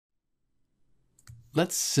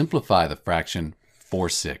Let's simplify the fraction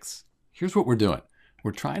 4/6. Here's what we're doing.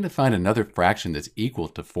 We're trying to find another fraction that's equal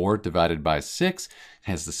to 4 divided by 6,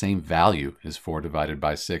 has the same value as 4 divided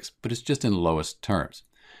by 6, but it's just in lowest terms.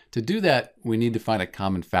 To do that, we need to find a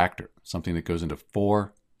common factor, something that goes into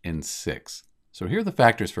 4 and 6. So here are the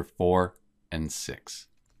factors for 4 and 6.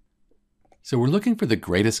 So we're looking for the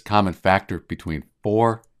greatest common factor between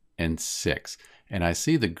 4 and 6. And I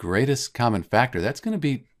see the greatest common factor, that's going to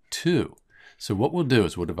be 2. So what we'll do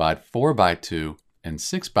is we'll divide 4 by 2 and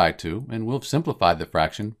 6 by 2, and we'll simplify the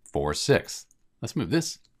fraction 4/6. Let's move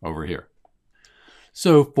this over here.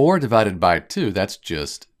 So 4 divided by 2, that's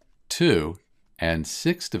just 2, and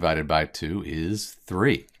 6 divided by 2 is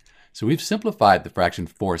 3. So we've simplified the fraction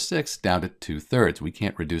 4/6 down to 2/3. We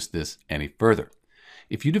can't reduce this any further.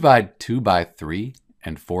 If you divide 2 by 3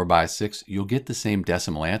 and 4 by 6, you'll get the same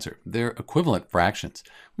decimal answer. They're equivalent fractions.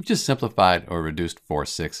 We've just simplified or reduced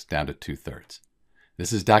 4/6 down to 2/3.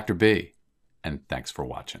 This is Dr. B, and thanks for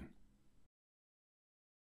watching.